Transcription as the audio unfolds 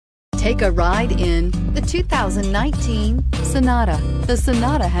Take a ride in the 2019 Sonata. The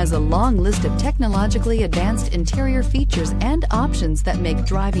Sonata has a long list of technologically advanced interior features and options that make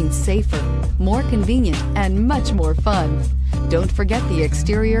driving safer, more convenient, and much more fun. Don't forget the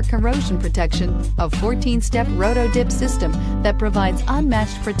exterior corrosion protection, a 14-step roto-dip system that provides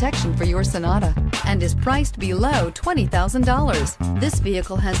unmatched protection for your Sonata and is priced below $20,000. This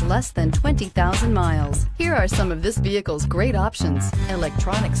vehicle has less than 20,000 miles. Here are some of this vehicle's great options: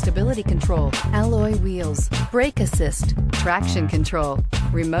 electronic stability control, alloy wheels, brake assist, traction control,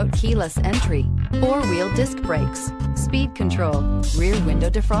 remote keyless entry, four-wheel disc brakes, speed control, rear window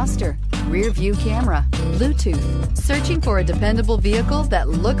defroster, rear view camera, Bluetooth. Searching for a dependable vehicle that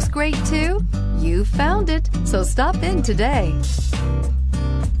looks great too? You found it, so stop in today.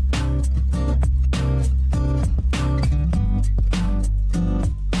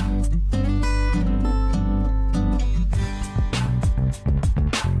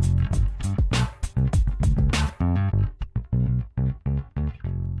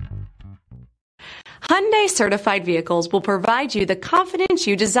 Hyundai certified vehicles will provide you the confidence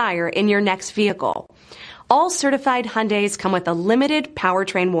you desire in your next vehicle. All certified Hyundais come with a limited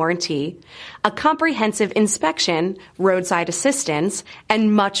powertrain warranty, a comprehensive inspection, roadside assistance,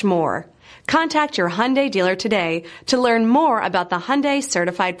 and much more. Contact your Hyundai dealer today to learn more about the Hyundai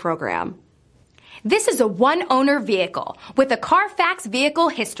Certified program. This is a one-owner vehicle with a CARFAX Vehicle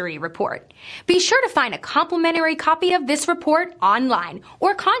History Report. Be sure to find a complimentary copy of this report online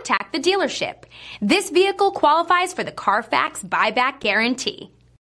or contact the dealership. This vehicle qualifies for the CARFAX Buyback Guarantee.